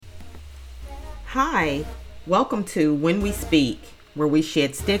Hi, welcome to When We Speak, where we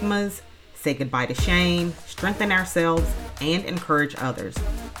shed stigmas, say goodbye to shame, strengthen ourselves, and encourage others.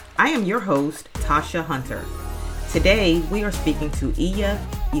 I am your host, Tasha Hunter. Today, we are speaking to Iya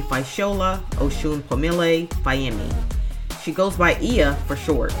Ifeishola Oshun-Pomile Fayemi. She goes by Iya for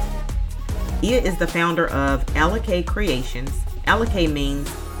short. Iya is the founder of Alake Creations. Alake means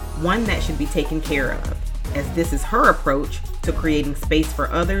one that should be taken care of, as this is her approach to creating space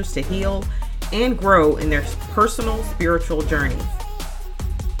for others to heal and grow in their personal spiritual journeys.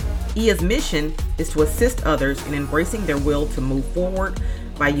 Iya's mission is to assist others in embracing their will to move forward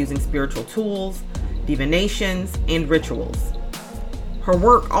by using spiritual tools, divinations, and rituals. Her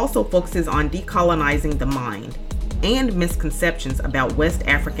work also focuses on decolonizing the mind and misconceptions about West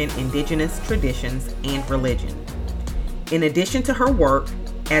African indigenous traditions and religion. In addition to her work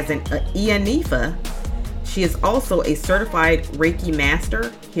as an Iyanifa, she is also a certified Reiki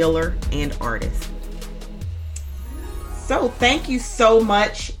master, healer, and artist. So thank you so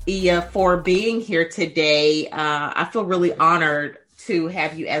much, Iya, for being here today. I feel really honored to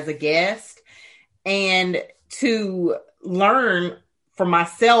have you as a guest and to learn for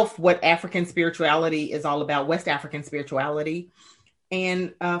myself what African spirituality is all about, West African spirituality,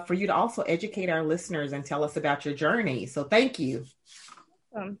 and for you to also educate our listeners and tell us about your journey. So thank you.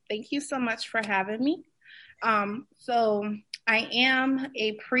 Thank you so much for having me. So I am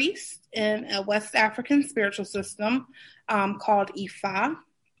a priest in a West African spiritual system called Ifa,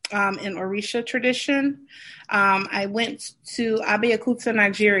 in Orisha tradition. I went to Abeokuta,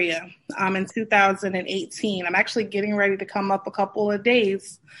 Nigeria in 2018. I'm actually getting ready to come up a couple of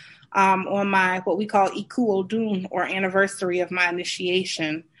days on my what we call Iku Odun, or anniversary of my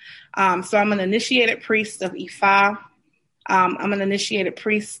initiation. So I'm an initiated priest of Ifa. I'm an initiated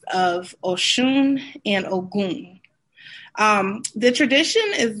priest of Oshun and Ogun. The tradition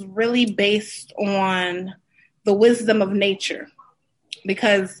is really based on the wisdom of nature,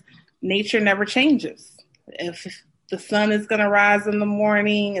 because nature never changes. If the sun is going to rise in the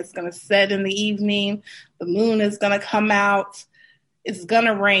morning, it's going to set in the evening, the moon is going to come out, it's going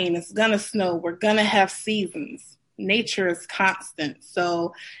to rain, it's going to snow, we're going to have seasons. Nature is constant.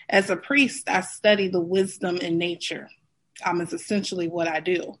 So as a priest, I study the wisdom in nature. Is essentially what I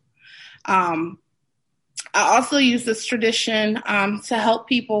do. I also use this tradition to help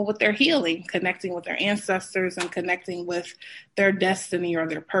people with their healing, connecting with their ancestors and connecting with their destiny or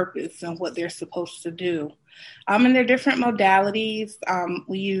their purpose and what they're supposed to do. And there are different modalities.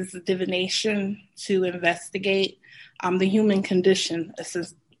 We use divination to investigate the human condition,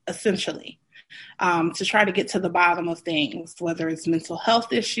 essentially, to try to get to the bottom of things, whether it's mental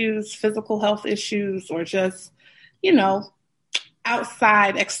health issues, physical health issues, or just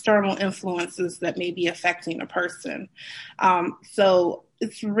outside external influences that may be affecting a person. So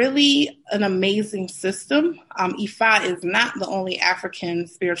it's really an amazing system. Ifa is not the only African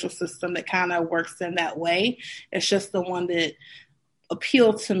spiritual system that kind of works in that way. It's just the one that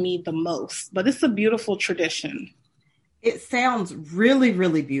appealed to me the most. But it's a beautiful tradition. It sounds really,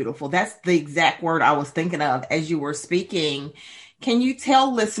 really beautiful. That's the exact word I was thinking of as you were speaking. Can you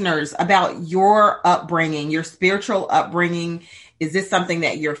tell listeners about your upbringing, your spiritual upbringing? Is this something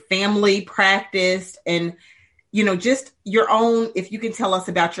that your family practiced? And, just your own, if you can tell us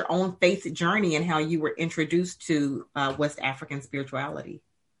about your own faith journey and how you were introduced to West African spirituality.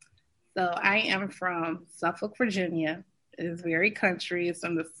 So I am from Suffolk, Virginia. It is very country. It's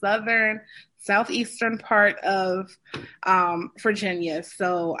in the southeastern part of Virginia.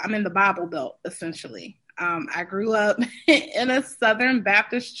 So I'm in the Bible Belt, essentially. I grew up in a Southern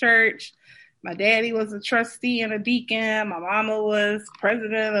Baptist church. My daddy was a trustee and a deacon. My mama was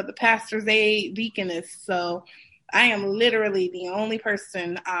president of the pastor's aid deaconess. So I am literally the only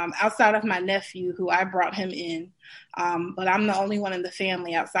person outside of my nephew who I brought him in. But I'm the only one in the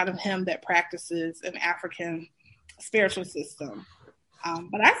family outside of him that practices an African spiritual system.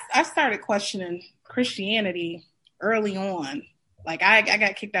 But I started questioning Christianity early on. Like I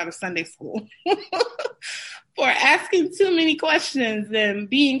got kicked out of Sunday school for asking too many questions and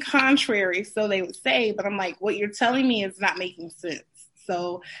being contrary, so they would say, but I'm like, what you're telling me is not making sense.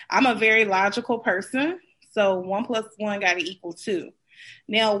 So I'm a very logical person. So 1 + 1 got to equal 2.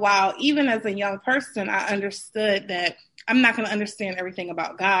 Now, while even as a young person, I understood that I'm not going to understand everything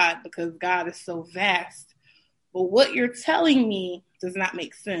about God because God is so vast, but what you're telling me does not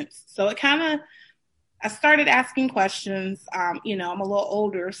make sense. So I started asking questions. I'm a little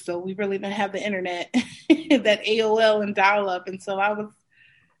older, so we really didn't have the internet, that AOL and dial-up until I was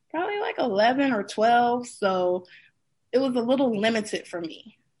probably like 11 or 12. So it was a little limited for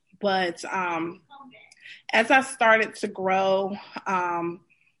me. But as I started to grow,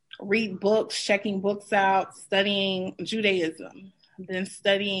 read books, checking books out, studying Judaism, then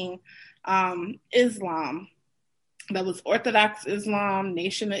studying Islam. That was Orthodox Islam,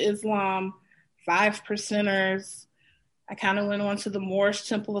 Nation of Islam, Five Percenters. I kind of went on to the Moorish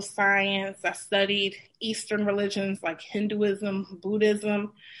Temple of Science. I studied Eastern religions like Hinduism,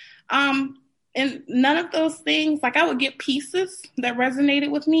 Buddhism. And none of those things, like I would get pieces that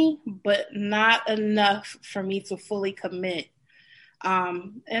resonated with me, but not enough for me to fully commit.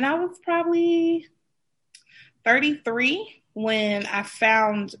 And I was probably 33 when I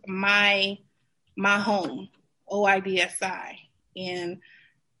found my home, OIDSI, and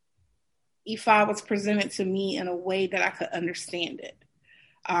Ifa was presented to me in a way that I could understand it.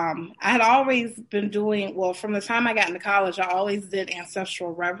 I had always been doing, well, from the time I got into college, I always did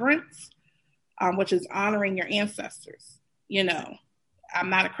ancestral reverence, which is honoring your ancestors. You know,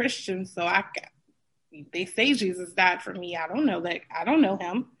 I'm not a Christian, so they say Jesus died for me. I don't know that. I don't know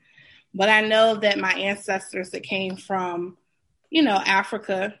him, but I know that my ancestors that came from, you know,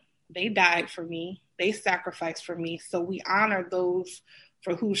 Africa, they died for me. They sacrificed for me. So we honor those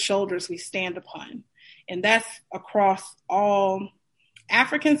for whose shoulders we stand upon. And that's across all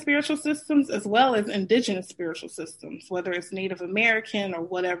African spiritual systems as well as indigenous spiritual systems, whether it's Native American or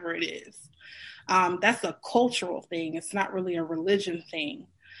whatever it is. That's a cultural thing. It's not really a religion thing.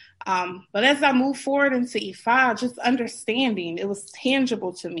 But as I moved forward into Ifa, just understanding, it was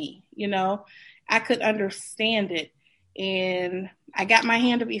tangible to me. You know, I could understand it. And I got my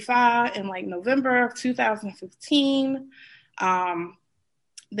hand of Ifa in like November of 2015.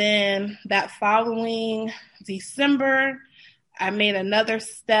 Then that following December, I made another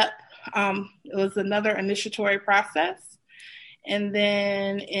step. It was another initiatory process. And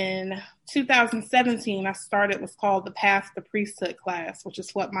then in 2017, I started what's called the Path to Priesthood class, which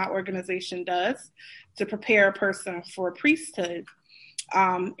is what my organization does to prepare a person for priesthood.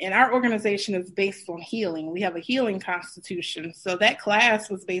 And our organization is based on healing. We have a healing constitution. So that class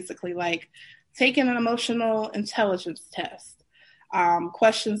was basically like taking an emotional intelligence test.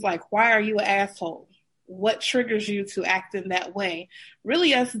 Questions like, why are you an asshole? What triggers you to act in that way?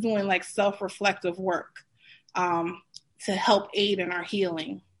 Really us doing like self-reflective work to help aid in our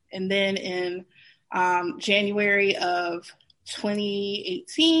healing. And then in January of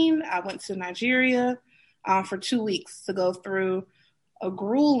 2018, I went to Nigeria for 2 weeks to go through a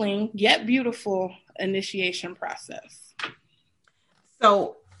grueling yet beautiful initiation process.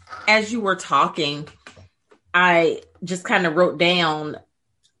 So as you were talking, I just kind of wrote down,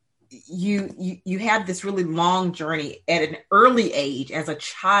 you had this really long journey at an early age as a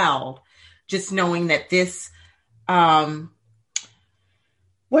child, just knowing that this,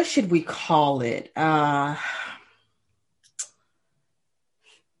 what should we call it?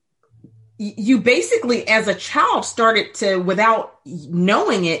 You basically, as a child, started to, without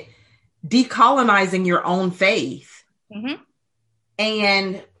knowing it, decolonizing your own faith. Mm-hmm.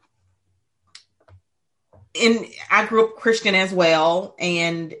 And I grew up Christian as well,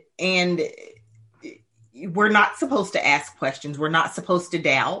 and we're not supposed to ask questions. We're not supposed to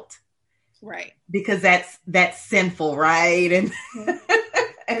doubt, right? Because that's sinful, right? And,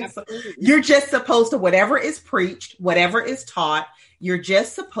 and so you're just supposed to, whatever is preached, whatever is taught, you're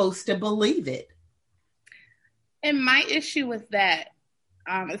just supposed to believe it. And my issue with that,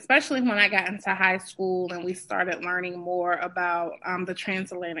 especially when I got into high school and we started learning more about the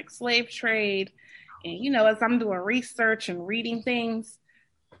transatlantic slave trade. And, you know, as I'm doing research and reading things,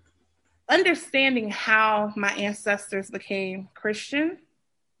 understanding how my ancestors became Christian,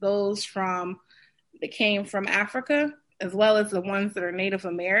 those that came from Africa, as well as the ones that are Native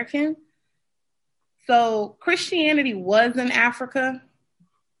American. So Christianity was in Africa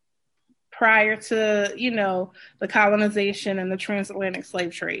prior to, you know, the colonization and the transatlantic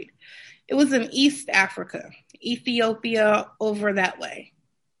slave trade. It was in East Africa, Ethiopia, over that way.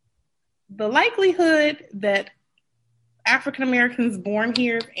 The likelihood that African Americans born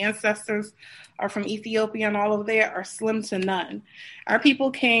here, ancestors are from Ethiopia and all over there, are slim to none. Our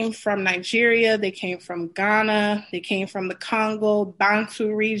people came from Nigeria, they came from Ghana, they came from the Congo,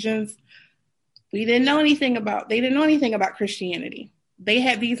 Bantu regions. They didn't know anything about Christianity. They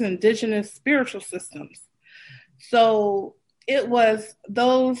had these indigenous spiritual systems. So it was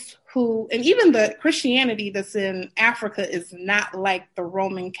those who, and even the Christianity that's in Africa is not like the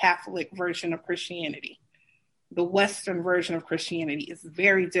Roman Catholic version of Christianity. The Western version of Christianity is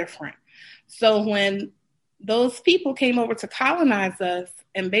very different. So when those people came over to colonize us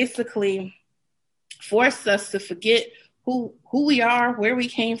and basically forced us to forget who we are, where we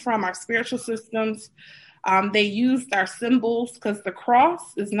came from, our spiritual systems, they used our symbols, because the cross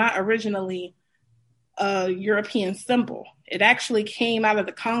is not originally a European symbol. It actually came out of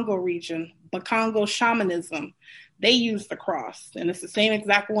the Congo region, Bakongo shamanism. They used the cross, and it's the same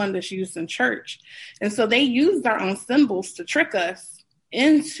exact one that's used in church. And so they used our own symbols to trick us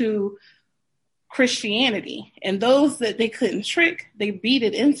into Christianity. And those that they couldn't trick, they beat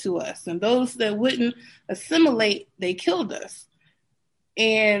it into us. And those that wouldn't assimilate, they killed us.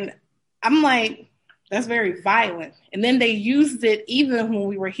 And I'm like, that's very violent. And then they used it even when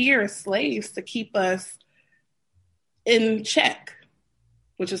we were here as slaves to keep us in check,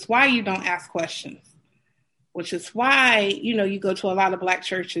 which is why you don't ask questions. Which is why, you go to a lot of Black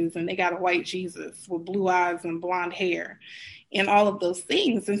churches and they got a white Jesus with blue eyes and blonde hair and all of those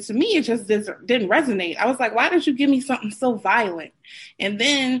things. And to me, it just didn't resonate. I was like, why did you give me something so violent? And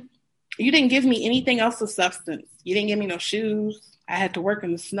then you didn't give me anything else of substance. You didn't give me no shoes. I had to work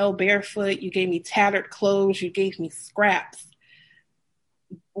in the snow barefoot. You gave me tattered clothes. You gave me scraps.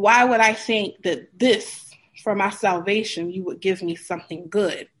 Why would I think that this, for my salvation, you would give me something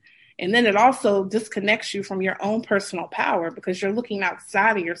good? And then it also disconnects you from your own personal power because you're looking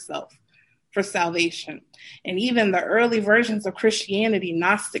outside of yourself for salvation. And even the early versions of Christianity,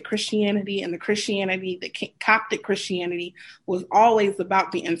 Gnostic Christianity and the Coptic Christianity, was always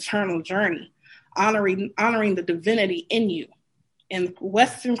about the internal journey, honoring the divinity in you. And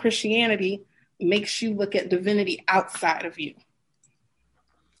Western Christianity makes you look at divinity outside of you.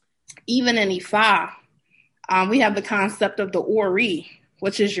 Even in Ifa, we have the concept of the Ori,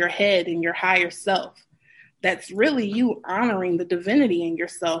 which is your head and your higher self. That's really you honoring the divinity in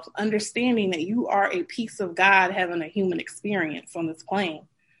yourself, understanding that you are a piece of God having a human experience on this plane.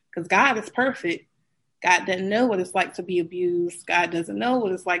 Because God is perfect. God doesn't know what it's like to be abused. God doesn't know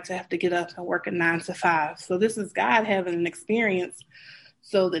what it's like to have to get up and work a 9 to 5. So this is God having an experience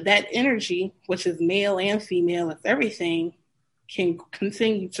so that energy, which is male and female, it's everything, can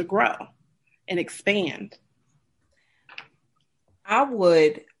continue to grow and expand. I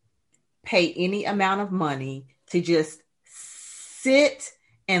would pay any amount of money to just sit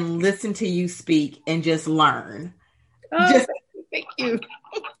and listen to you speak and just learn. Oh, thank you.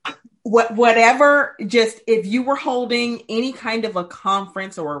 Whatever, just if you were holding any kind of a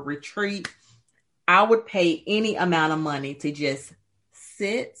conference or a retreat, I would pay any amount of money to just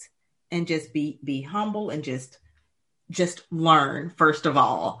sit and just be humble and just learn, first of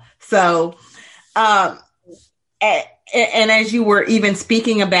all. So, and as you were even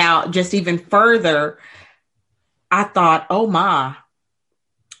speaking about just even further, I thought, oh my,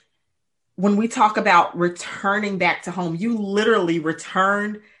 when we talk about returning back to home, you literally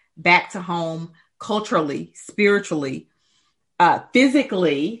returned back to home culturally, spiritually,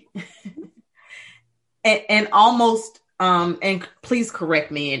 physically, and almost, and please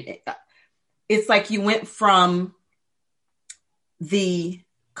correct me. And it's like you went from the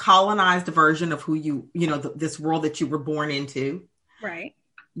colonized version of who this world that you were born into, right?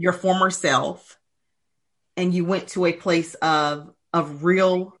 Your former self, and you went to a place of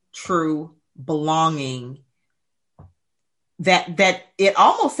real, true belonging. That it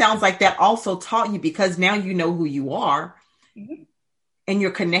almost sounds like that also taught you, because now you know who you are, mm-hmm. and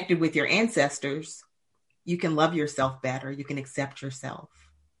you're connected with your ancestors. You can love yourself better. You can accept yourself.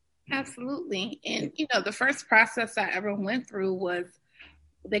 Absolutely. And, the first process I ever went through was,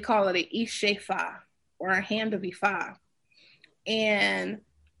 they call it an Ishefa, or a hand of Ifa. And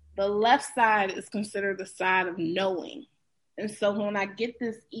the left side is considered the side of knowing. And so when I get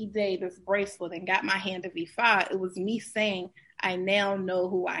this Ide, this bracelet, and got my hand of Ifa, it was me saying, I now know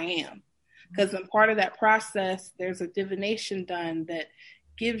who I am. Because in part of that process, there's a divination done that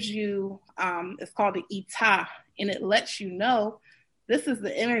gives you, it's called the Ita, and it lets you know, this is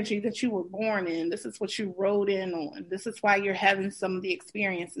the energy that you were born in. This is what you rode in on. This is why you're having some of the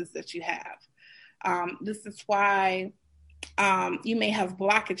experiences that you have. This is why you may have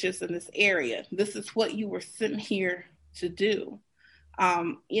blockages in this area. This is what you were sent here to do.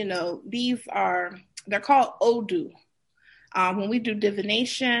 They're called Odu. When we do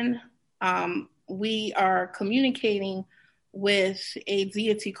divination, we are communicating with a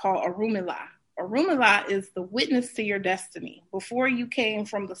deity called Orunmila. Orunmila is the witness to your destiny. Before you came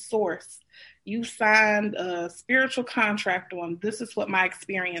from the source, you signed a spiritual contract on, this is what my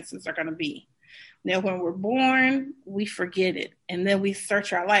experiences are going to be. Now, when we're born, we forget it. And then we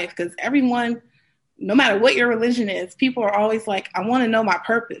search our life, because everyone, no matter what your religion is, people are always like, I want to know my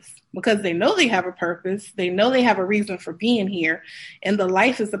purpose, because they know they have a purpose. They know they have a reason for being here. And the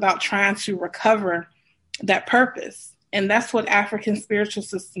life is about trying to recover that purpose. And that's what African spiritual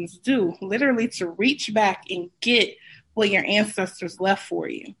systems do, literally to reach back and get what your ancestors left for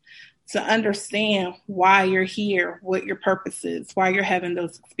you, to understand why you're here, what your purpose is, why you're having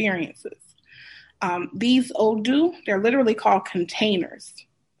those experiences. These Odu, they're literally called containers.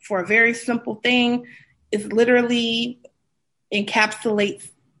 For a very simple thing, it literally encapsulates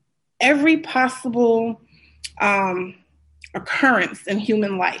every possible occurrence in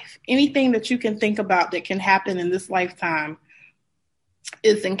human life. Anything that you can think about that can happen in this lifetime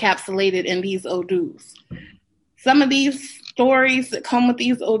is encapsulated in these Odus. Some of these stories that come with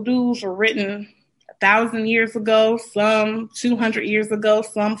these Odus were written 1,000 years ago, some 200 years ago,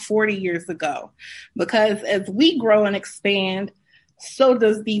 some 40 years ago. Because as we grow and expand, so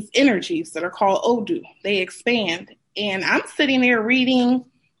does these energies that are called Odu. They expand. And I'm sitting there reading,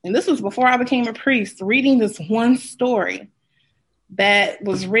 and this was before I became a priest, reading this one story that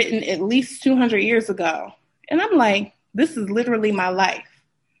was written at least 200 years ago. And I'm like, this is literally my life.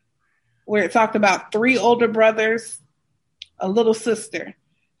 Where it talked about 3 older brothers, a little sister,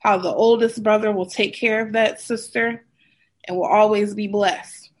 how the oldest brother will take care of that sister and will always be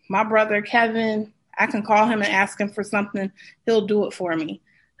blessed. My brother, Kevin, I can call him and ask him for something. He'll do it for me.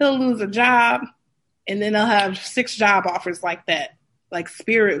 He'll lose a job, and then he'll have 6 job offers like that. Like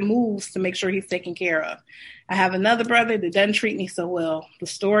spirit moves to make sure he's taken care of. I have another brother that doesn't treat me so well. The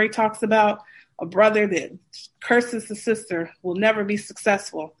story talks about a brother that curses his sister, will never be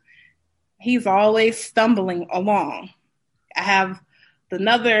successful. He's always stumbling along. I have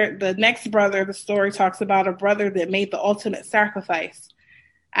the next brother, the story talks about a brother that made the ultimate sacrifice.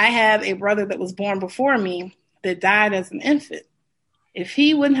 I have a brother that was born before me that died as an infant. If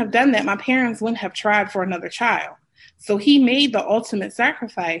he wouldn't have done that, my parents wouldn't have tried for another child. So he made the ultimate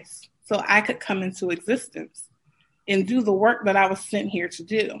sacrifice so I could come into existence and do the work that I was sent here to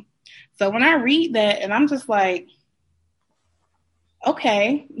do. So when I read that, and I'm just like,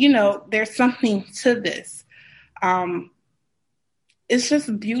 okay, there's something to this. It's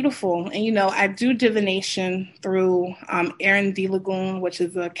just beautiful. And, I do divination through Erin D. Lagoon, which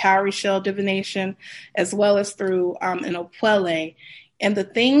is a cowrie shell divination, as well as through an opwele. And the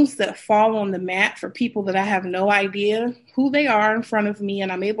things that fall on the mat for people that I have no idea who they are in front of me,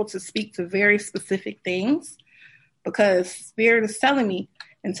 and I'm able to speak to very specific things because Spirit is telling me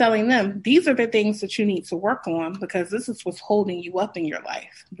and telling them, these are the things that you need to work on because this is what's holding you up in your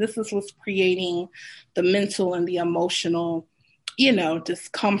life. This is what's creating the mental and the emotional,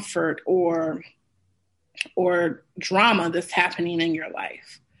 discomfort or drama that's happening in your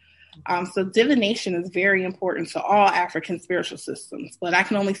life. So divination is very important to all African spiritual systems, but I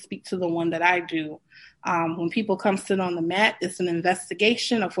can only speak to the one that I do. When people come sit on the mat, it's an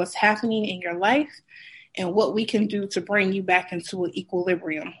investigation of what's happening in your life and what we can do to bring you back into an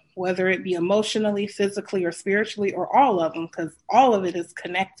equilibrium, whether it be emotionally, physically, or spiritually, or all of them, because all of it is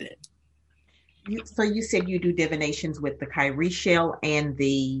connected. So you said you do divinations with the cowrie shell and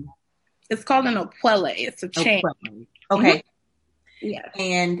the... It's called an opwele. It's a chain. Okay. Mm-hmm. Yeah.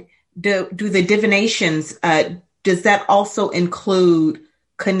 And do the divinations, does that also include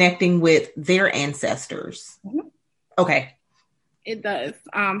connecting with their ancestors? Mm-hmm. Okay. It does.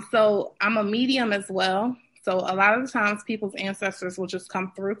 So I'm a medium as well. So a lot of the times people's ancestors will just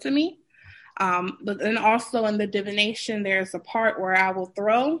come through to me. But then also in the divination, there's a part where I will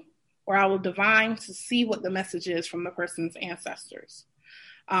divine to see what the message is from the person's ancestors.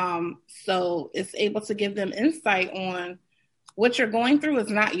 So it's able to give them insight on what you're going through is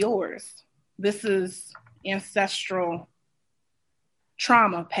not yours. This is ancestral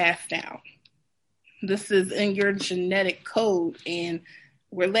trauma passed down. This is in your genetic code, and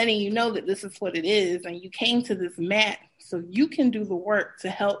we're letting you know that this is what it is, and you came to this mat so you can do the work to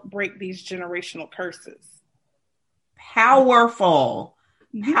help break these generational curses. Powerful.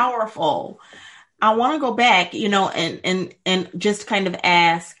 Powerful. I want to go back, and just kind of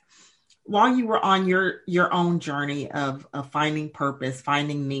ask, while you were on your own journey of finding purpose,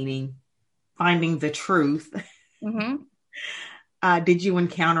 finding meaning, finding the truth, did you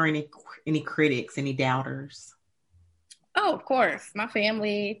encounter any critics, any doubters? Oh, of course. My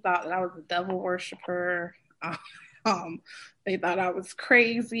family thought that I was a devil worshiper. They thought I was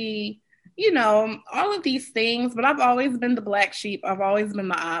crazy, all of these things. But I've always been the black sheep. I've always been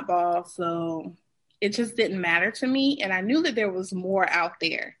the oddball. So it just didn't matter to me. And I knew that there was more out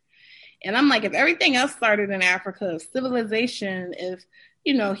there. And I'm like, if everything else started in Africa, if civilization, if,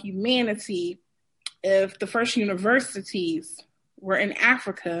 humanity, if the first universities were in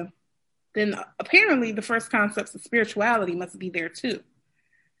Africa, then apparently the first concepts of spirituality must be there too.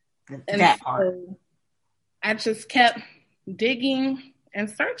 And that part. So I just kept digging and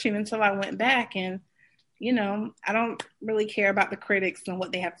searching until I went back. And, I don't really care about the critics and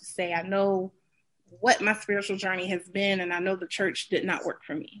what they have to say. I know what my spiritual journey has been, and I know the church did not work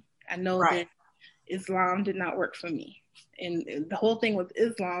for me. I know that Islam did not work for me. And the whole thing with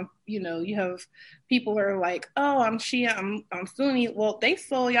Islam, you have people are like, oh, I'm Shia, I'm Sunni. Well, they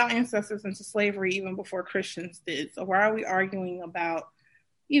sold y'all ancestors into slavery even before Christians did. So why are we arguing about,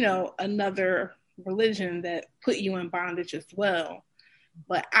 another religion that put you in bondage as well?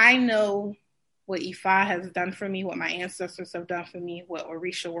 But I know what Ifa has done for me, what my ancestors have done for me, what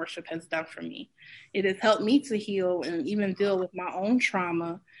Orisha worship has done for me. It has helped me to heal and even deal with my own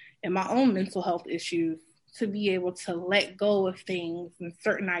trauma and my own mental health issues, to be able to let go of things and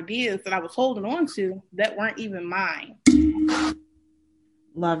certain ideas that I was holding on to that weren't even mine.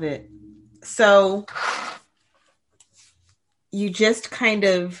 Love it. So you just kind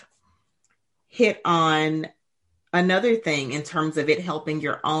of hit on another thing in terms of it helping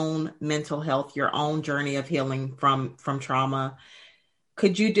your own mental health, your own journey of healing from trauma.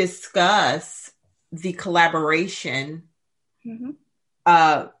 Could you discuss the collaboration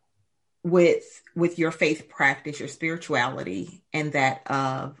with your faith practice, your spirituality, and that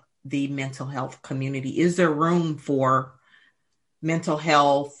of the mental health community? Is there room for mental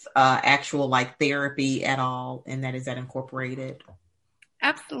health, actual like therapy at all? And is that incorporated?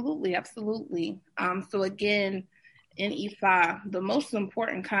 Absolutely. So again, in Ifa, the most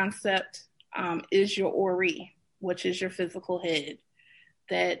important concept is your Ori, which is your physical head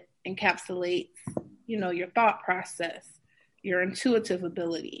that encapsulates, your thought process, your intuitive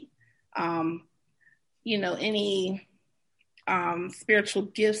ability, any spiritual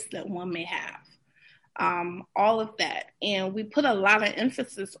gifts that one may have, all of that. And we put a lot of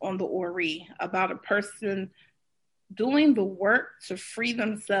emphasis on the Ori, about a person doing the work to free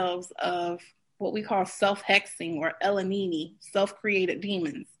themselves of what we call self-hexing or Elamini, self-created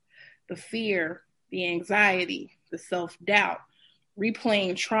demons, the fear, the anxiety, the self-doubt,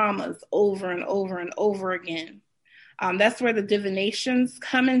 replaying traumas over and over and over again. That's where the divinations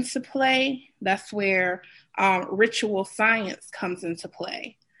come into play. That's where ritual science comes into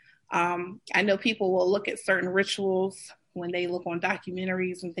play. I know people will look at certain rituals when they look on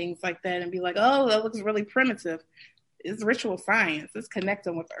documentaries and things like that and be like, oh, that looks really primitive. It's ritual science. It's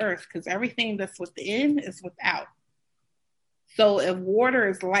connecting with earth, because everything that's within is without. So if water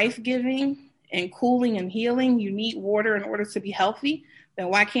is life-giving and cooling and healing, you need water in order to be healthy, then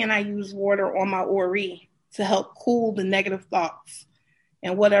why can't I use water on my Ori to help cool the negative thoughts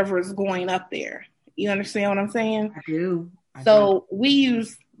and whatever is going up there? You understand what I'm saying? I do. We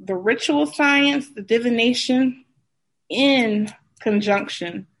use the ritual science, the divination, in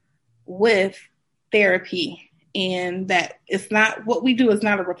conjunction with therapy. And that it's not, what we do is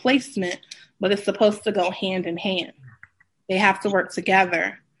not a replacement, but it's supposed to go hand in hand. They have to work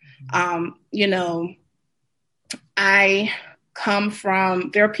together. I come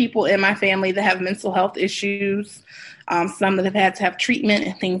from, there are people in my family that have mental health issues. Some that have had to have treatment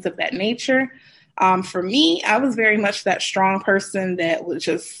and things of that nature. For me, I was very much that strong person that would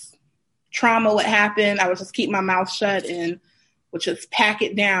just, trauma would happen, I would just keep my mouth shut and would just pack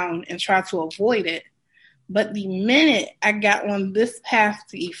it down and try to avoid it. But the minute I got on this path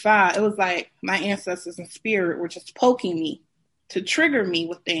to Ifa, it was like my ancestors in spirit were just poking me to trigger me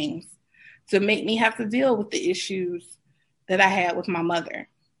with things, to make me have to deal with the issues that I had with my mother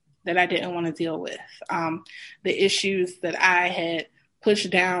that I didn't want to deal with. The issues that I had pushed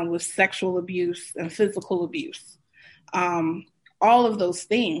down with sexual abuse and physical abuse. All of those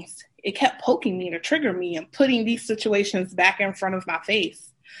things, it kept poking me to trigger me and putting these situations back in front of my face.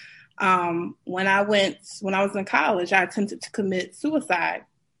 When I was in college, I attempted to commit suicide.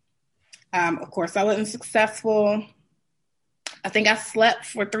 Of course, I wasn't successful. I think I slept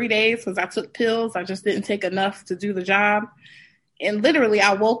for 3 days because I took pills. I just didn't take enough to do the job. And literally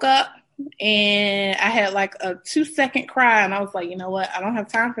I woke up and I had like a 2-second cry. And I was like, you know what? I don't have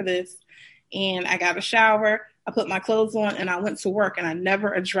time for this. And I got a shower. I put my clothes on and I went to work, and I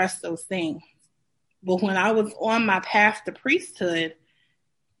never addressed those things. But when I was on my path to priesthood,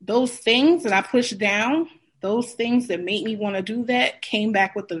 those things that I pushed down, those things that made me want to do that, came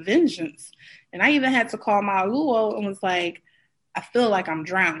back with a vengeance. And I even had to call my Aluo and was like, I feel like I'm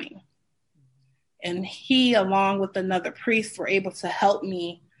drowning. And he, along with another priest, were able to help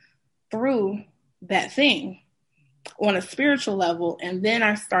me through that thing on a spiritual level. And then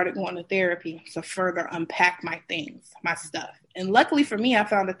I started going to therapy to further unpack my things, my stuff. And luckily for me, I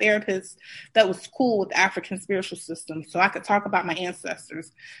found a therapist that was cool with African spiritual systems. So I could talk about my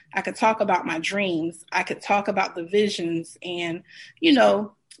ancestors. I could talk about my dreams. I could talk about the visions and,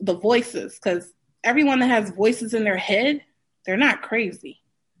 the voices, because everyone that has voices in their head, they're not crazy.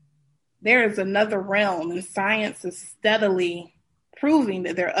 There is another realm, and science is steadily proving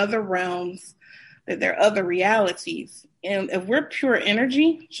that there are other realms that there are other realities. And if we're pure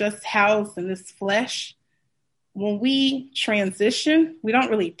energy, just housed in this flesh, when we transition, we don't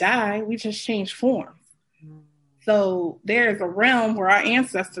really die. We just change forms. So there's a realm where our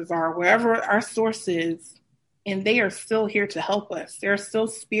ancestors are, wherever our source is, and they are still here to help us. There are still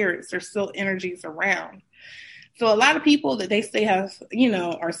spirits, there's still energies around. So a lot of people that they say have,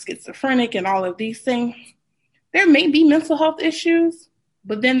 are schizophrenic and all of these things, there may be mental health issues,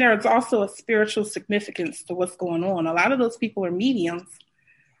 but then there's also a spiritual significance to what's going on. A lot of those people are mediums,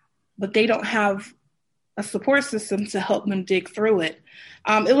 but they don't have a support system to help them dig through it.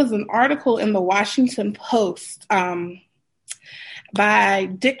 It was an article in the Washington Post by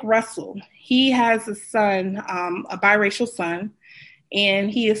Dick Russell. He has a son, a biracial son,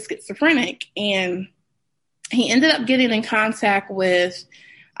 and he is schizophrenic. And he ended up getting in contact with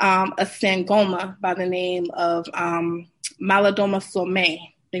a Sangoma by the name of Malidoma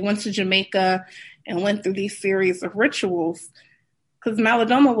Somé. They went to Jamaica and went through these series of rituals because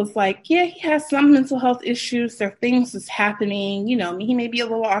Malidoma was like, yeah, he has some mental health issues. There are things that's happening. He may be a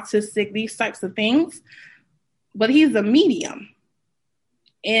little autistic, these types of things, but he's a medium.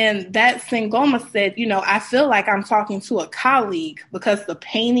 And that Sangoma said, I feel like I'm talking to a colleague because the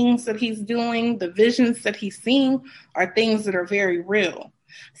paintings that he's doing, the visions that he's seeing are things that are very real.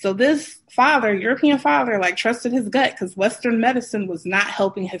 So this father, European father, trusted his gut because Western medicine was not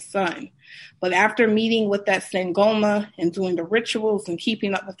helping his son. But after meeting with that Sangoma and doing the rituals and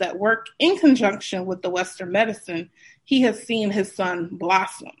keeping up with that work in conjunction with the Western medicine, he has seen his son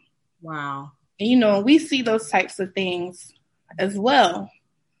blossom. Wow. And, we see those types of things as well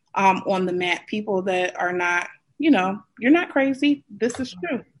on the mat. People that are not, you're not crazy. This is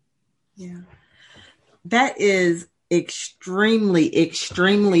true. Yeah. That is extremely,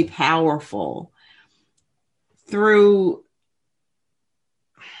 extremely powerful. So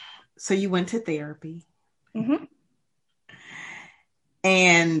you went to therapy. Mm-hmm.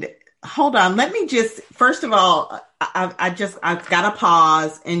 And hold on, let me just, first of all, I've got to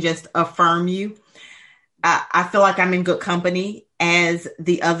pause and just affirm you. I feel like I'm in good company as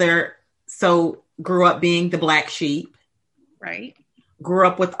the other. So grew up being the black sheep. Right. Grew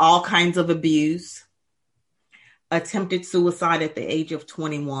up with all kinds of abuse. Attempted suicide at the age of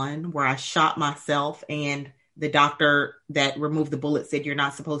 21, where I shot myself, and the doctor that removed the bullet said, "You're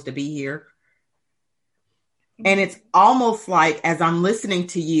not supposed to be here." And it's almost like, as I'm listening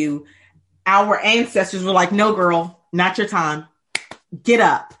to you, our ancestors were like, "No, girl, not your time. Get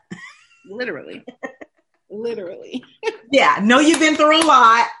up." Literally. Yeah. No, you've been through a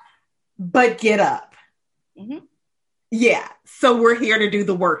lot, but get up. Mm-hmm. Yeah. So we're here to do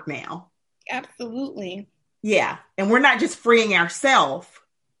the work now. Absolutely. Yeah. And we're not just freeing ourselves.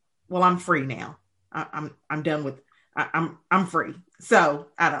 Well, I'm free now. I'm done with, I'm free. So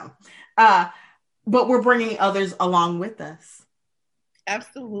I don't, but we're bringing others along with us.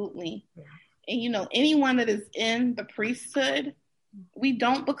 Absolutely. Yeah. And, anyone that is in the priesthood, we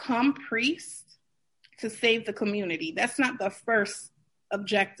don't become priests to save the community. That's not the first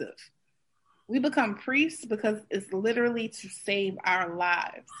objective. We become priests because it's literally to save our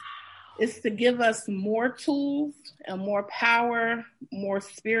lives. It's to give us more tools and more power, more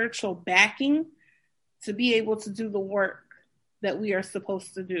spiritual backing to be able to do the work that we are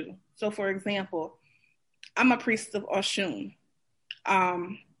supposed to do. So, for example, I'm a priest of Oshun.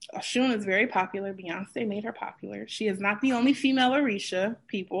 Oshun is very popular. Beyonce made her popular. She is not the only female Orisha,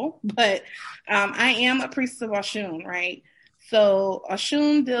 people, but I am a priest of Oshun, right? So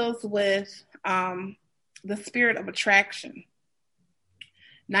Oshun deals with the spirit of attraction.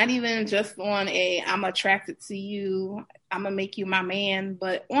 Not even just on I'm attracted to you, I'm going to make you my man,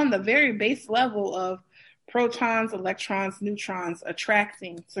 but on the very base level of protons, electrons, neutrons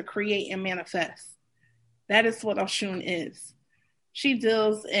attracting to create and manifest. That is what Oshun is. She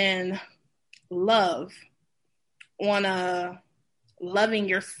deals in love, on loving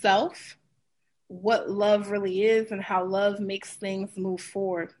yourself, what love really is and how love makes things move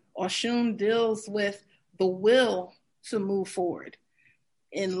forward. Oshun deals with the will to move forward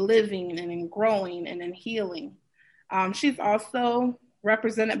in living and in growing and in healing. She's also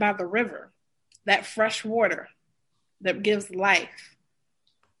represented by the river, that fresh water that gives life.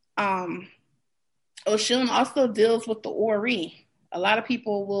 Oshun also deals with the Ori. A lot of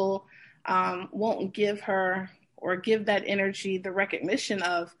people won't give her or give that energy the recognition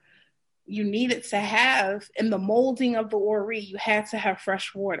of you needed to have in the molding of the Ori, you had to have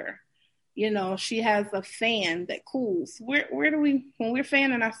fresh water. She has a fan that cools. Where do we, when we're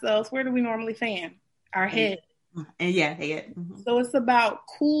fanning ourselves, where do we normally fan? Our head. And yeah, head. Mm-hmm. So it's about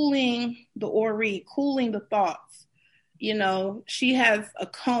cooling the Ori, cooling the thoughts. She has a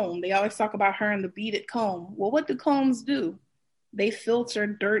comb. They always talk about her and the beaded comb. Well, what do combs do? They filter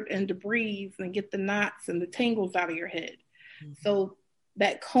dirt and debris and get the knots and the tangles out of your head. Mm-hmm. So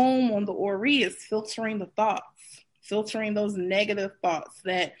that comb on the Ori is filtering the thoughts, filtering those negative thoughts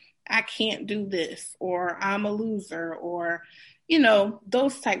that I can't do this, or I'm a loser, or,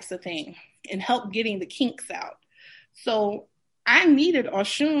 those types of things, and help getting the kinks out. So I needed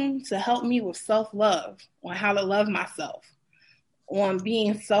Oshun to help me with self-love, on how to love myself, on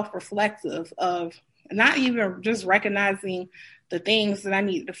being self-reflective of not even just recognizing the things that I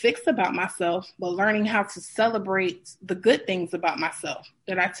needed to fix about myself, but learning how to celebrate the good things about myself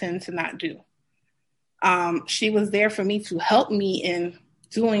that I tend to not do. She was there for me to help me in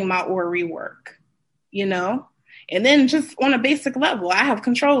doing my Ori work, and then just on a basic level, I have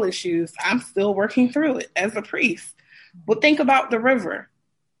control issues. I'm still working through it as a priest. But think about the river.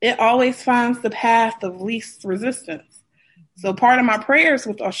 It always finds the path of least resistance. So part of my prayers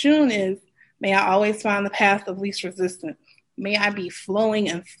with Oshun is, may I always find the path of least resistance. May I be flowing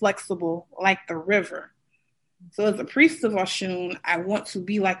and flexible like the river. So as a priest of Oshun, I want to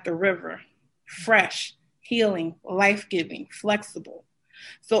be like the river, fresh, healing, life-giving, flexible.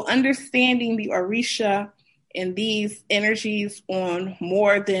 So understanding the Orisha and these energies on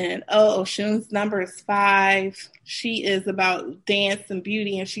more than, Oshun's number is 5. She is about dance and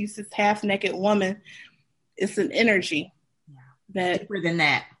beauty, and she's this half-naked woman. It's an energy that deeper than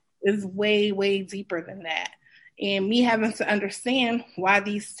that. Is way, way deeper than that. And me having to understand why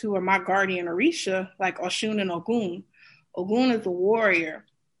these two are my guardian Orisha, like Oshun and Ogun. Ogun is a warrior.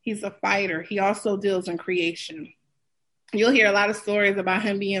 He's a fighter. He also deals in creation. You'll hear a lot of stories about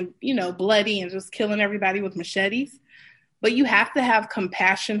him being, bloody and just killing everybody with machetes. But you have to have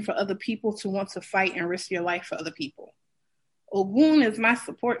compassion for other people to want to fight and risk your life for other people. Ogun is my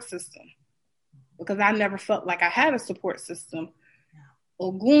support system because I never felt like I had a support system.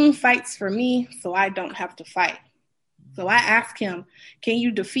 Ogun fights for me so I don't have to fight. So I ask him, can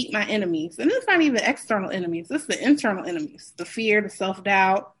you defeat my enemies? And it's not even external enemies. It's the internal enemies, the fear, the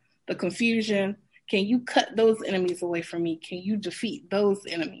self-doubt, the confusion. Can you cut those enemies away from me? Can you defeat those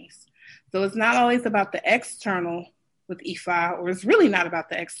enemies? So it's not always about the external with Ifa, or it's really not about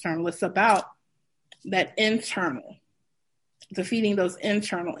the external. It's about that internal, defeating those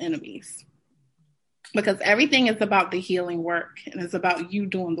internal enemies. Because everything is about the healing work, and it's about you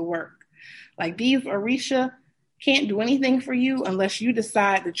doing the work. Like these Orisha can't do anything for you unless you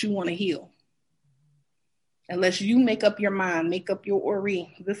decide that you want to heal. Unless you make up your mind, make up your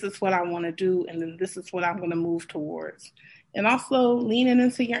Ori. This is what I want to do, and then this is what I'm going to move towards. And also leaning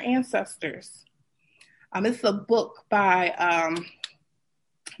into your ancestors. It's a book by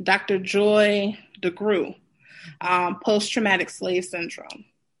Dr. Joy DeGruy, Post-Traumatic Slave Syndrome.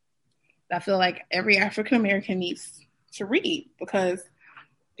 I feel like every African American needs to read, because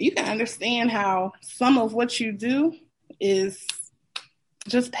you can understand how some of what you do is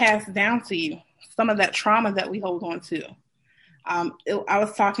just passed down to you. Some of that trauma that we hold on to. I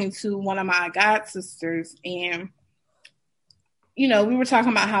was talking to one of my god sisters, and we were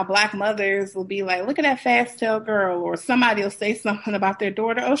talking about how Black mothers will be like, look at that fast tail girl, or somebody will say something about their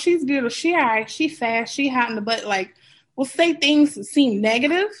daughter. Oh, she's beautiful. She all right. She fast. She hot in the butt. Like, we'll say things that seem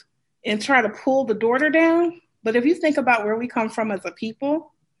negative and try to pull the daughter down. But if you think about where we come from as a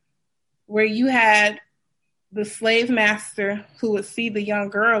people, where you had the slave master who would see the young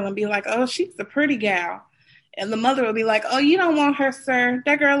girl and be like, oh, she's a pretty gal. And the mother would be like, oh, you don't want her, sir.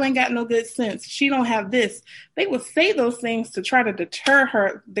 That girl ain't got no good sense. She don't have this. They would say those things to try to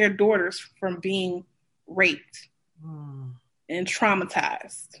deter their daughters from being raped and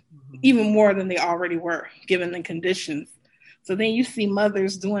traumatized, even more than they already were, given the conditions. So then you see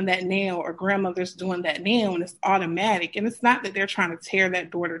mothers doing that now, or grandmothers doing that now, and it's automatic. And it's not that they're trying to tear that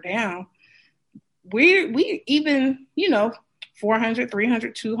daughter down. We even, 400,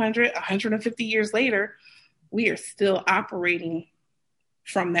 300, 200, 150 years later, we are still operating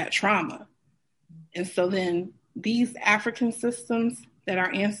from that trauma. And so then these African systems that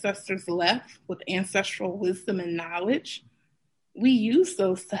our ancestors left with ancestral wisdom and knowledge, we use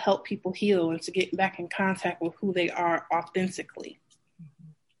those to help people heal and to get back in contact with who they are authentically.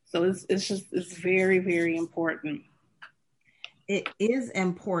 So it's very, very important. It is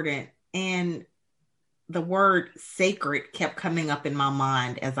important. And the word sacred kept coming up in my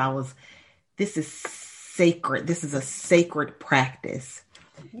mind as this is sacred. This is a sacred practice,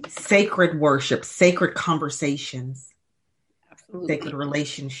 sacred worship, sacred conversations, Absolutely. Sacred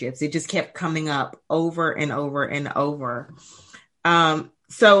relationships. It just kept coming up over and over and over.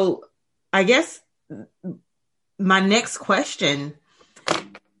 So I guess my next question,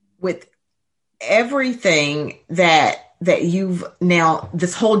 with everything that that you've now,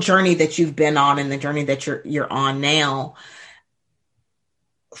 this whole journey that you've been on and the journey that you're on now,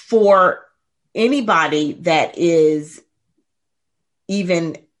 for anybody that is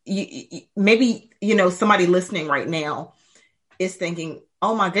even maybe, somebody listening right now is thinking,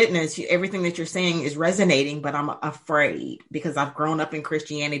 oh my goodness, everything that you're saying is resonating, but I'm afraid because I've grown up in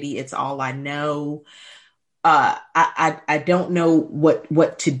Christianity. It's all I know. I don't know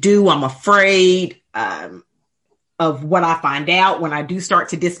what to do. I'm afraid of what I find out when I do start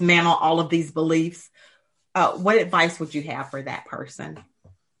to dismantle all of these beliefs. What advice would you have for that person?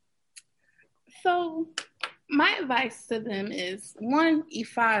 So my advice to them is, one,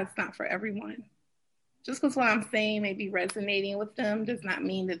 Ifa is not for everyone. Just because what I'm saying may be resonating with them does not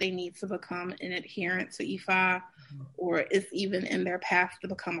mean that they need to become an adherent to Ifa or it's even in their path to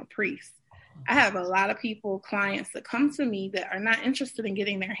become a priest. I have a lot of clients that come to me that are not interested in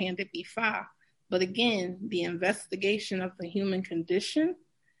getting their hand at Ifa. But again, the investigation of the human condition,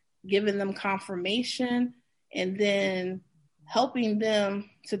 giving them confirmation, and then helping them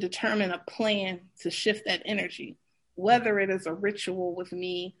to determine a plan to shift that energy, whether it is a ritual with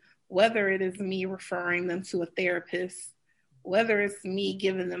me, whether it is me referring them to a therapist, whether it's me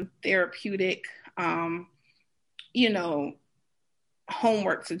giving them therapeutic,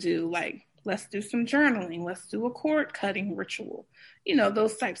 homework to do, like let's do some journaling, let's do a cord cutting ritual,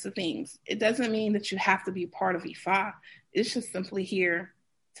 those types of things. It doesn't mean that you have to be part of Ifa. It's just simply here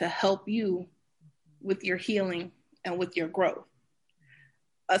to help you with your healing and with your growth.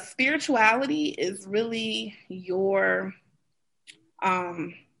 A spirituality is really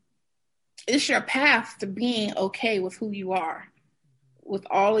it's your path to being okay with who you are, with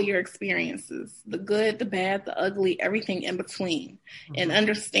all of your experiences, the good, the bad, the ugly, everything in between, and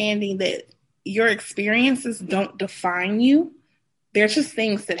understanding that your experiences don't define you. They're just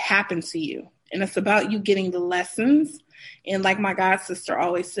things that happen to you. And it's about you getting the lessons. And like my God sister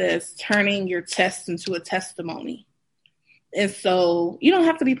always says, turning your test into a testimony. And so you don't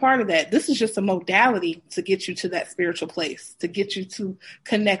have to be part of that. This is just a modality to get you to that spiritual place, to get you to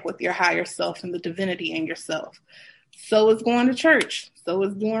connect with your higher self and the divinity in yourself. So is going to church. So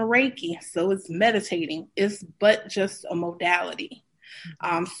is doing Reiki. So is meditating. It's but just a modality.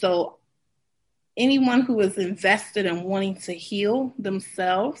 So anyone who is invested in wanting to heal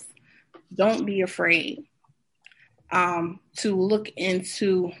themselves, don't be afraid to look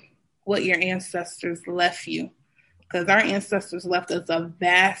into what your ancestors left you. Because our ancestors left us a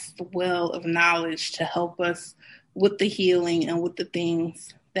vast well of knowledge to help us with the healing and with the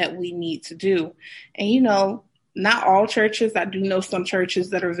things that we need to do. And, not all churches. I do know some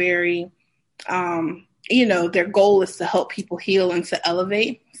churches that are very, their goal is to help people heal and to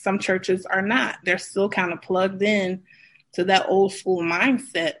elevate. Some churches are not. They're still kind of plugged in to that old school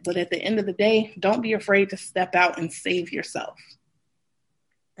mindset. But at the end of the day, don't be afraid to step out and save yourself.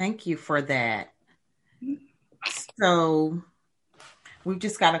 Thank you for that. So we've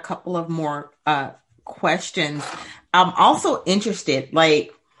just got a couple of more questions. I'm also interested,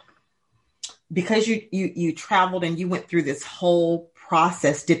 because you traveled and you went through this whole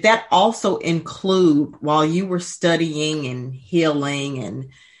process, did that also include, while you were studying and healing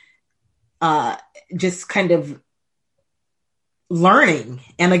and just kind of learning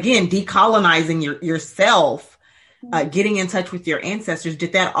and again decolonizing yourself, getting in touch with your ancestors,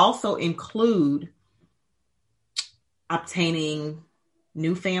 did that also include obtaining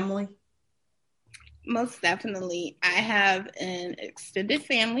new family? Most definitely. I have an extended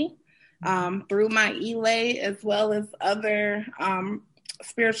family through my ELA, as well as other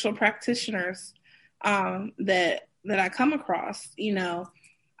spiritual practitioners that I come across.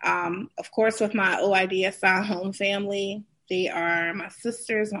 Of course, with my OIDSI home family, they are my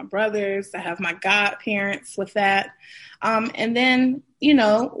sisters, my brothers. I have my godparents with that. And then,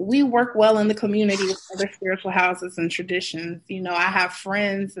 we work well in the community with other spiritual houses and traditions. I have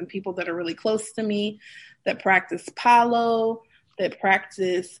friends and people that are really close to me that practice Palo, that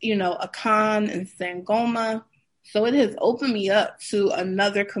practice, Akan and Sangoma. So it has opened me up to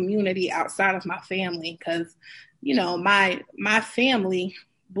another community outside of my family because, my family,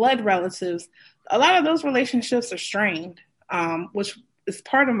 blood relatives, a lot of those relationships are strained, which is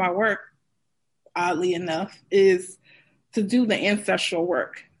part of my work, oddly enough, is to do the ancestral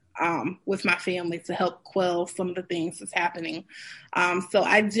work with my family to help quell some of the things that's happening. So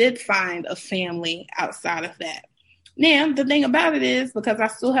I did find a family outside of that. Now, the thing about it is, because I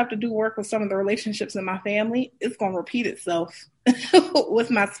still have to do work with some of the relationships in my family, it's going to repeat itself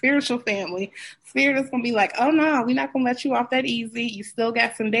with my spiritual family. Spirit is going to be like, oh, no, we're not going to let you off that easy. You still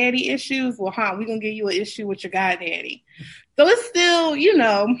got some daddy issues. Well, we're going to give you an issue with your goddaddy. So it's still,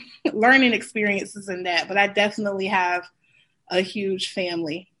 learning experiences in that. But I definitely have a huge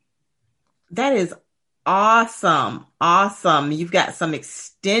family. That is awesome. Awesome. You've got some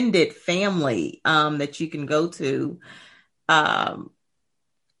extended family that you can go to.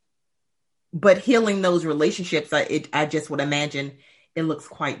 But healing those relationships, I just would imagine it looks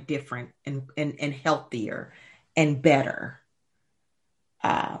quite different and healthier and better.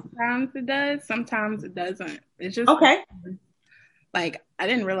 Sometimes it does, sometimes it doesn't. It's just okay. Like, I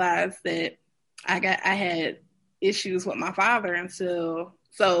didn't realize that I had issues with my father until,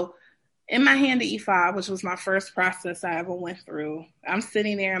 so in my hand to E5, which was my first process I ever went through, I'm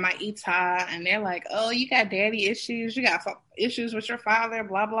sitting there in my ETA and they're like, oh, you got daddy issues. You got issues with your father,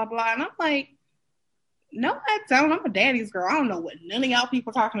 blah, blah, blah. And I'm like, no, I don't. I'm a daddy's girl. I don't know what none of y'all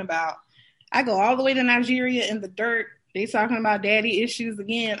people talking about. I go all the way to Nigeria in the dirt. They talking about daddy issues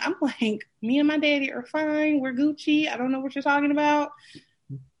again. I'm like, me and my daddy are fine. We're Gucci. I don't know what you're talking about.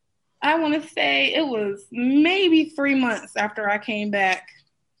 I want to say it was maybe 3 months after I came back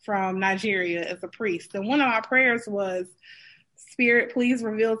from Nigeria as a priest. And one of my prayers was, Spirit, please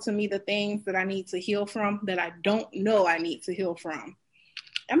reveal to me the things that I need to heal from that I don't know I need to heal from.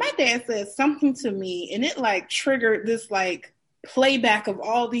 And my dad said something to me, and it like triggered this like playback of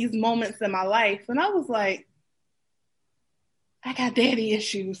all these moments in my life. And I was like, I got daddy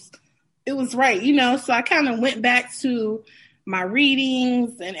issues. It was right, so I kind of went back to my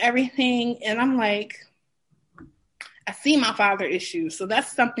readings and everything. And I'm like, I see my father issues. So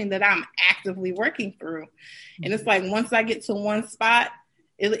that's something that I'm actively working through. And it's like, once I get to one spot,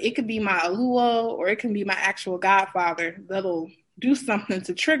 it could be my Aluo or it can be my actual godfather that'll do something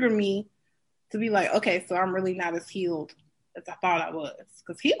to trigger me to be like, okay, so I'm really not as healed as I thought I was.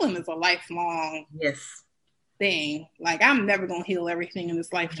 Because healing is a lifelong thing. Like, I'm never going to heal everything in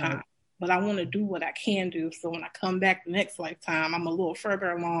this lifetime, but I want to do what I can do. So when I come back the next lifetime, I'm a little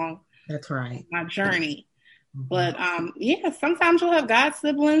further along. That's right. My journey. Mm-hmm. But sometimes you'll have God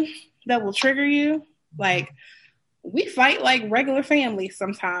siblings that will trigger you. Like, we fight like regular family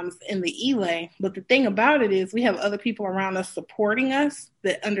sometimes in the Elay, but the thing about it is we have other people around us supporting us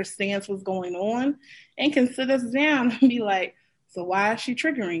that understands what's going on and can sit us down and be like, so why is she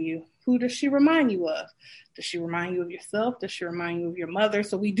triggering you? Who does she remind you of? Does she remind you of yourself? Does she remind you of your mother?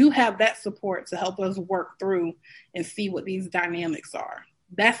 So we do have that support to help us work through and see what these dynamics are.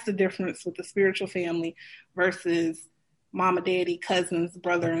 That's the difference with the spiritual family versus mama, daddy, cousins,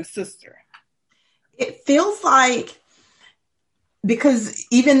 brother, and sister. It feels like, because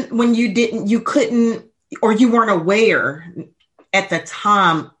even when you couldn't, or you weren't aware at the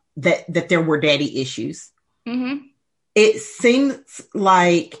time that there were daddy issues. Mm-hmm. It seems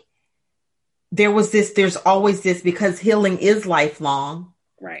like there's always this, because healing is lifelong.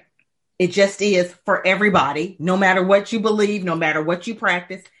 Right. It just is for everybody, no matter what you believe, no matter what you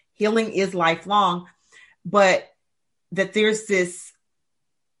practice, healing is lifelong. But that there's this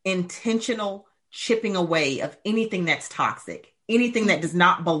intentional chipping away of anything that's toxic, anything that does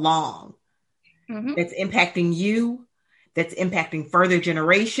not belong, that's impacting you, that's impacting further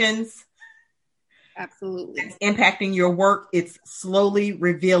generations. Absolutely. That's impacting your work. It's slowly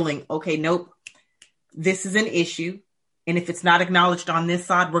revealing, okay, nope, this is an issue. And if it's not acknowledged on this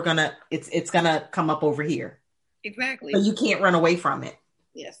side, it's gonna come up over here. Exactly. So you can't run away from it.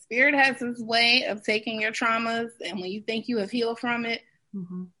 Yeah, Spirit has this way of taking your traumas, and when you think you have healed from it,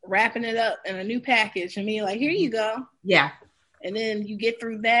 wrapping it up in a new package and being like, here you go. Yeah. And then you get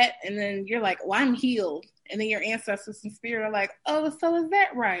through that, and then you're like, well, I'm healed. And then your ancestors and spirit are like, oh, so is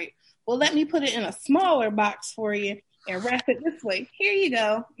that right? Well, let me put it in a smaller box for you and wrap it this way. Here you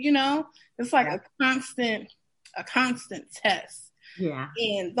go. It's like a constant test. Yeah.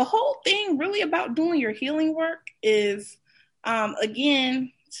 And the whole thing really about doing your healing work is,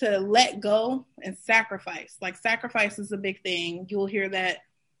 again, to let go and sacrifice. Like, sacrifice is a big thing. You'll hear that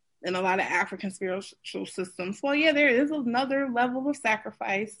in a lot of African spiritual systems. Well, yeah, there is another level of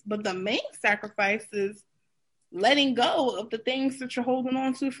sacrifice, but the main sacrifice is letting go of the things that you're holding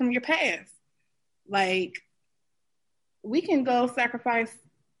on to from your past. Like, we can go sacrifice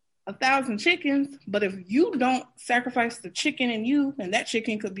 1,000 chickens, but if you don't sacrifice the chicken in you, and that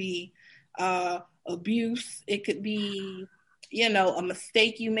chicken could be abuse, it could be, a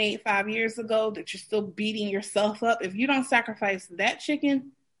mistake you made 5 years ago that you're still beating yourself up. If you don't sacrifice that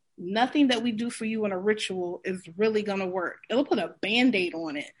chicken, nothing that we do for you in a ritual is really going to work. It'll put a Band-Aid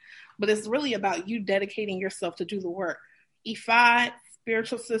on it, but it's really about you dedicating yourself to do the work. Ifa,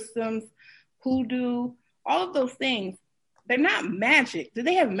 spiritual systems, hoodoo, all of those things, they're not magic. Do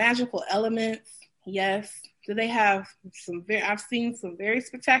they have magical elements? Yes. Do they have I've seen some very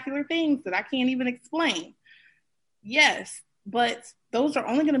spectacular things that I can't even explain. Yes, but those are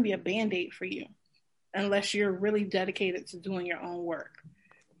only going to be a Band-Aid for you unless you're really dedicated to doing your own work.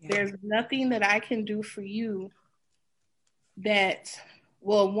 Yeah. There's nothing that I can do for you that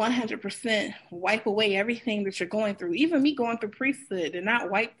will 100% wipe away everything that you're going through. Even me going through priesthood did not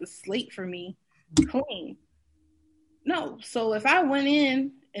wipe the slate for me clean. No. So if I went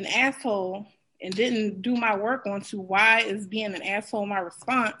in an asshole and didn't do my work onto why is being an asshole my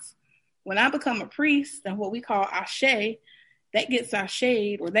response, when I become a priest and what we call ashe, that gets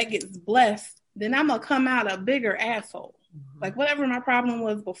ashayed or that gets blessed, then I'm going to come out a bigger asshole. Mm-hmm. Like whatever my problem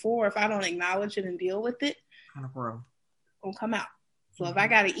was before, if I don't acknowledge it and deal with it, it'll come out. So if I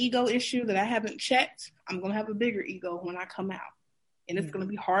got an ego issue that I haven't checked, I'm going to have a bigger ego when I come out. And it's going to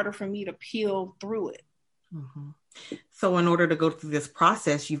be harder for me to peel through it. Mm-hmm. So in order to go through this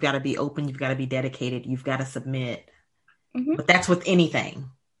process, you've got to be open, you've got to be dedicated, you've got to submit. Mm-hmm. But that's with anything.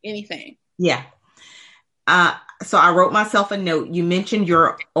 Anything. Yeah. So I wrote myself a note. You mentioned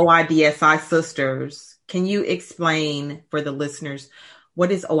your OIDSI sisters. Can you explain for the listeners,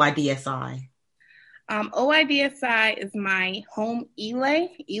 what is OIDSI? OIDSI is my home Ile.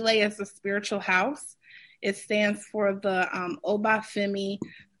 Ile is a spiritual house. It stands for the Obafemi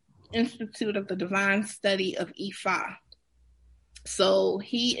Institute of the Divine Study of Ifa. So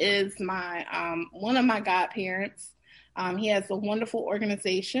he is my one of my godparents. He has a wonderful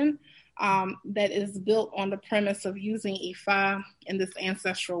organization that is built on the premise of using Ifa and this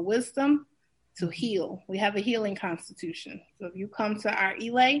ancestral wisdom to heal. We have a healing constitution. So if you come to our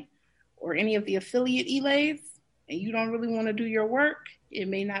Ile or any of the affiliate Iles and you don't really want to do your work, it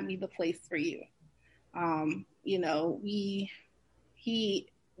may not be the place for you. He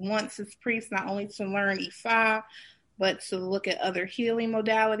wants his priests not only to learn Ifa, but to look at other healing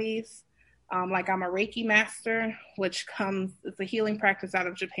modalities. Like I'm a Reiki master, it's a healing practice out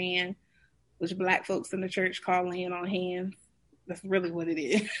of Japan, which Black folks in the church call laying on hands. That's really what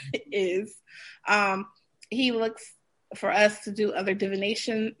it is. He looks for us to do other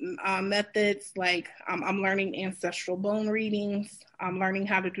divination methods, like I'm learning ancestral bone readings. I'm learning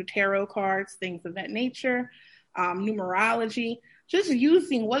how to do tarot cards, things of that nature, numerology, just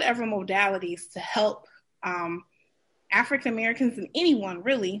using whatever modalities to help African Americans and anyone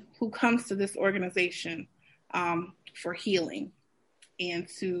really who comes to this organization for healing and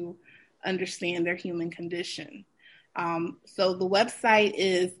to understand their human condition. So the website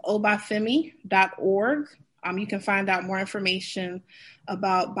is obafemi.org. You can find out more information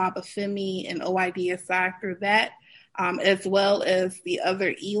about Baba Femi and OIDSI through that, as well as the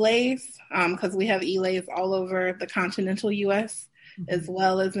other Iles, because we have Iles all over the continental U.S., as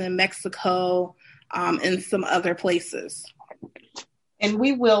well as in Mexico, and some other places. And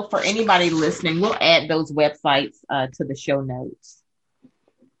we will, for anybody listening, we'll add those websites to the show notes.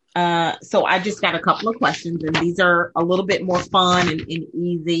 So I just got a couple of questions, and these are a little bit more fun and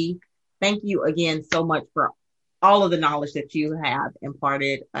easy. Thank you again so much for all of the knowledge that you have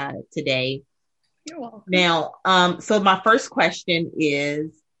imparted today. You're welcome. Now, so my first question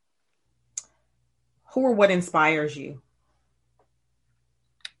is, who or what inspires you?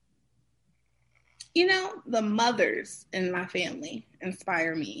 The mothers in my family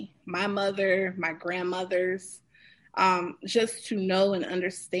inspire me. My mother, my grandmothers, just to know and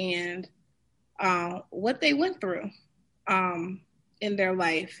understand what they went through in their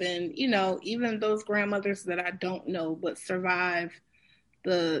life. And, even those grandmothers that I don't know, but survive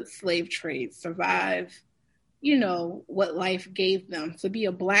the slave trade, survive, what life gave them. To be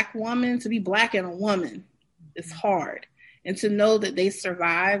a Black woman, to be Black and a woman is hard. And to know that they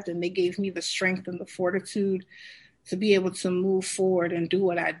survived and they gave me the strength and the fortitude to be able to move forward and do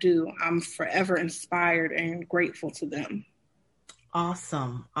what I do, I'm forever inspired and grateful to them.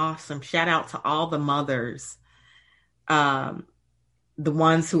 Awesome. Awesome. Shout out to all the mothers, the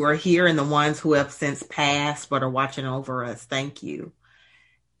ones who are here and the ones who have since passed but are watching over us. Thank you.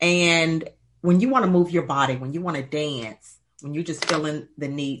 And when you want to move your body, when you want to dance, when you're just feeling the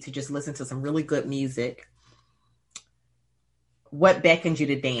need to just listen to some really good music, what beckons you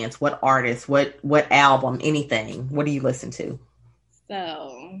to dance? What artist? What album? Anything? What do you listen to?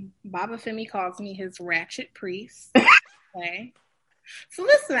 So Baba Femi calls me his ratchet priest. Okay. So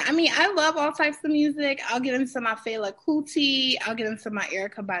listen, I love all types of music. I'll get into my Fela Kuti. I'll get into my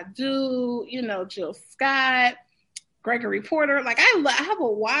Erykah Badu, Jill Scott, Gregory Porter. Like I have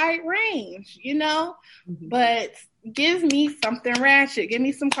a wide range, Mm-hmm. But give me something ratchet. Give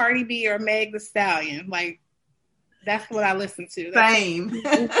me some Cardi B or Meg Thee Stallion. Like, that's what I listen to. Same.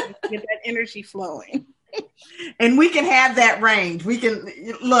 Get that energy flowing. And we can have that range. We can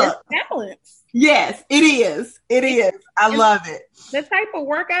look. It's balance. Yes, it is. It is. I love it. The type of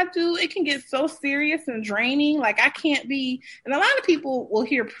work I do, it can get so serious and draining. Like, I can't be, and a lot of people will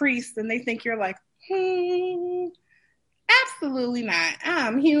hear priest and they think you're like, absolutely not.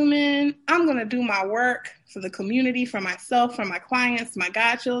 I'm human. I'm going to do my work for the community, for myself, for my clients, my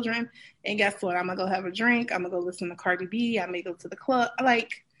godchildren. And guess what? I'm going to go have a drink. I'm going to go listen to Cardi B. I may go to the club.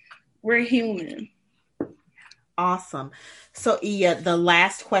 Like, we're human. Awesome. So, Iya, the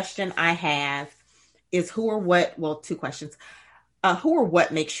last question I have is who or what, well, two questions. Who or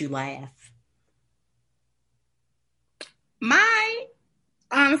what makes you laugh?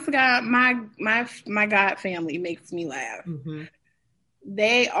 Honest to God, my God family makes me laugh. Mm-hmm.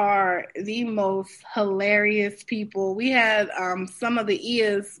 They are the most hilarious people. We had some of the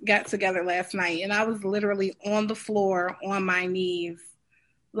Iyas got together last night, and I was literally on the floor on my knees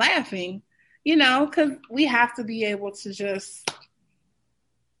laughing, because we have to be able to just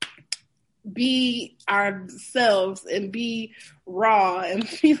be ourselves and be raw and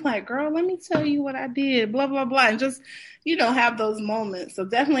be like, girl, let me tell you what I did, blah, blah, blah. And just, have those moments. So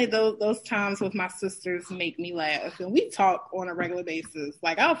definitely those times with my sisters make me laugh. And we talk on a regular basis.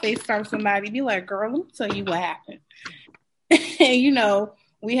 Like, I'll FaceTime somebody, be like, girl, let me tell you what happened. And,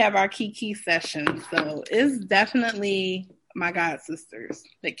 we have our kiki sessions. So it's definitely my God sisters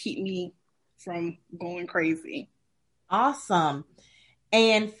that keep me from going crazy. Awesome.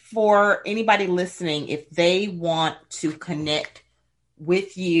 And for anybody listening, if they want to connect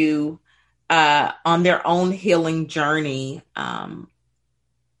with you on their own healing journey, how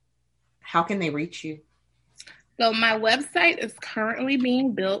can they reach you? So my website is currently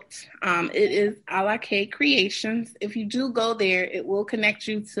being built. It is Alake Creations. If you do go there, it will connect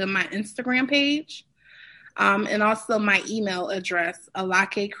you to my Instagram page. And also my email address,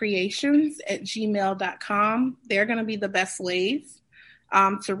 alakecreations@gmail.com. They're going to be the best ways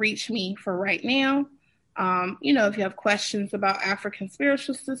to reach me for right now. If you have questions about African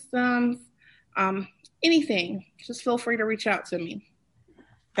spiritual systems, anything, just feel free to reach out to me.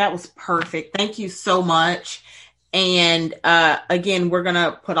 That was perfect. Thank you so much. And again, we're going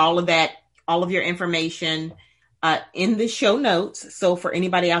to put all of your information in the show notes. So for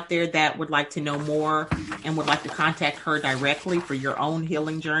anybody out there that would like to know more and would like to contact her directly for your own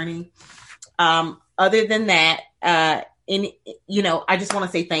healing journey. Other than that, I just want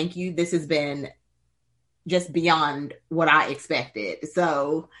to say thank you. This has been just beyond what I expected.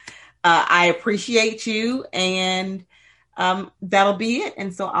 So I appreciate you, and that'll be it.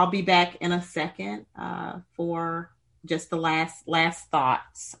 And so I'll be back in a second for just the last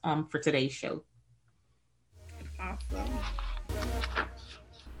thoughts for today's show. Awesome.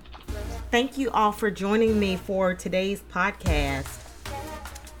 Thank you all for joining me for today's podcast.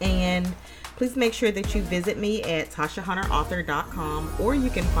 And please make sure that you visit me at TashaHunterAuthor.com, or you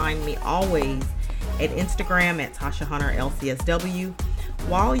can find me always at Instagram at TashaHunterLCSW.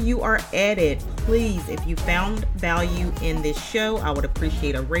 While you are at it, please, if you found value in this show, I would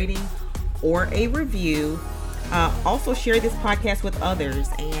appreciate a rating or a review. Also share this podcast with others,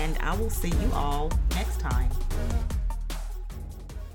 and I will see you all next time.